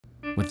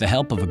With the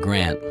help of a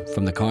grant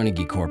from the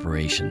Carnegie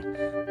Corporation,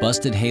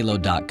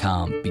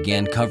 BustedHalo.com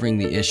began covering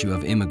the issue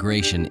of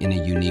immigration in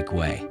a unique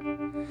way.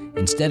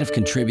 Instead of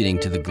contributing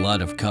to the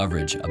glut of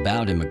coverage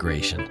about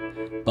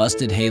immigration,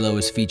 Busted Halo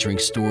is featuring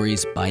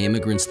stories by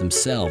immigrants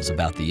themselves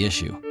about the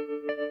issue.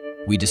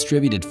 We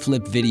distributed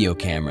flip video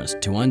cameras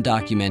to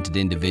undocumented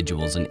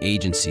individuals and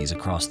agencies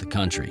across the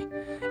country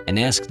and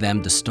asked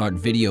them to start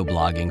video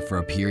blogging for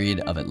a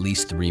period of at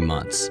least 3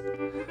 months.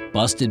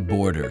 Busted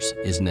Borders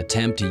is an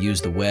attempt to use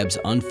the web's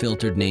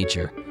unfiltered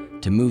nature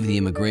to move the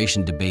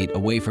immigration debate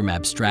away from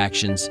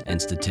abstractions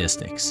and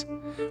statistics.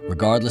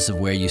 Regardless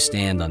of where you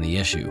stand on the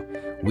issue,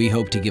 we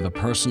hope to give a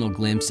personal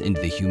glimpse into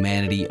the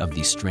humanity of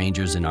these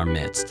strangers in our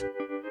midst.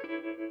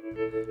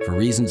 For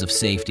reasons of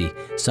safety,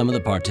 some of the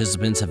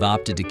participants have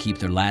opted to keep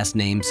their last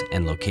names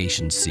and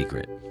locations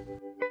secret.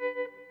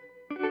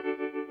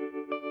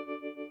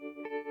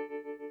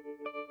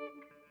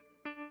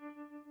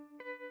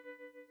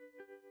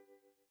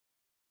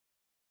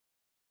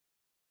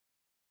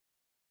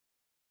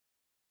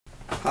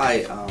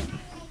 Hi,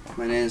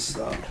 my name is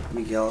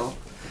Miguel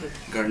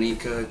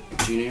Garnica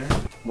Jr.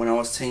 When I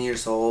was 10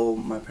 years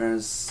old, my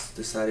parents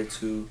decided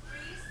to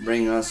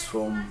bring us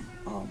from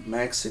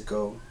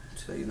Mexico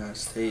to the United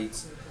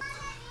States.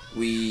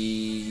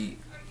 We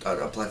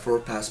applied for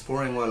a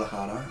passport in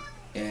Guadalajara,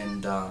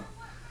 and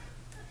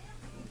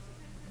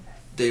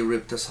they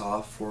ripped us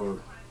off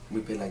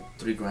we paid like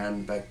 $3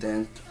 grand back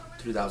then,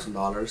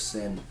 $3,000,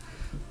 and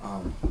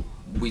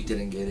we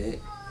didn't get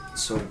it.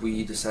 So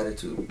we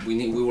decided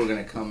we were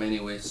gonna come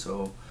anyway,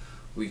 so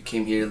we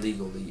came here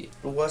legally.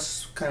 It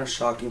was kind of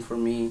shocking for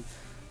me,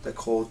 the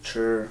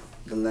culture,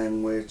 the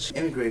language.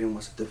 Immigrating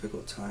was a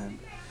difficult time,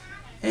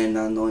 and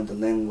not knowing the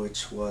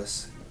language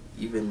was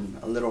even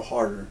a little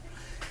harder.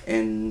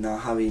 And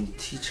not having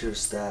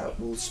teachers that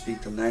will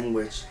speak the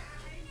language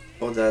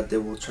or that they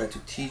will try to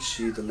teach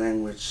you the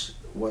language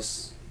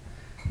was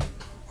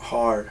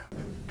hard.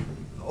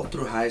 All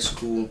through high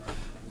school,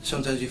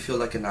 sometimes you feel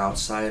like an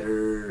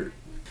outsider.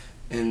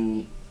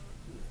 And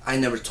I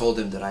never told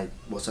them that I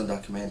was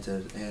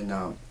undocumented,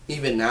 and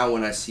even now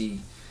when I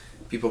see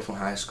people from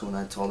high school and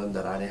I told them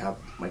that I didn't have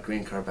my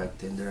green card back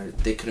then,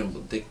 they couldn't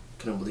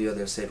believe it.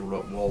 They said,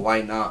 well,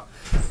 why not?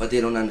 But they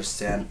don't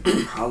understand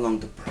how long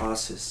the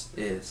process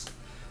is,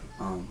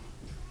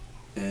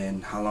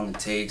 and how long it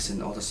takes,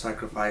 and all the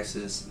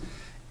sacrifices,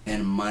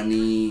 and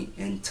money,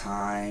 and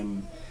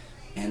time,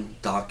 and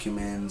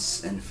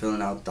documents, and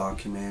filling out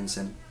documents,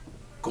 and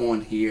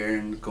going here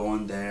and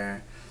going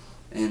there.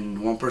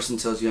 And one person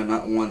tells you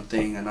not one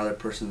thing, another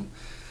person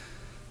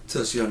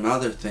tells you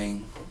another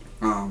thing,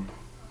 and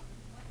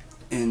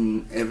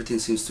everything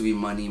seems to be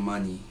money,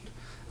 money.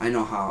 I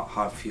know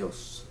how it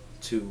feels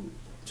to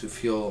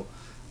feel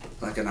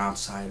like an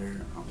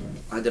outsider.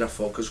 I did a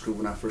focus group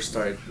when I first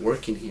started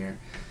working here,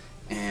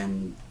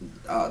 and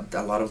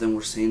a lot of them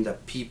were saying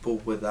that people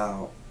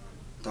without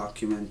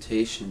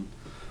documentation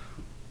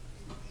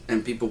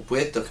and people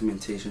with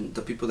documentation,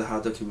 the people that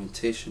have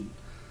documentation,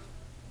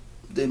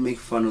 they make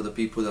fun of the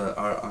people that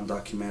are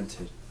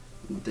undocumented.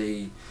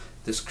 They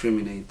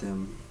discriminate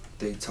them,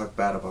 they talk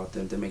bad about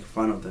them, they make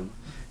fun of them,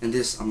 and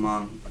this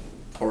among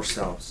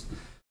ourselves.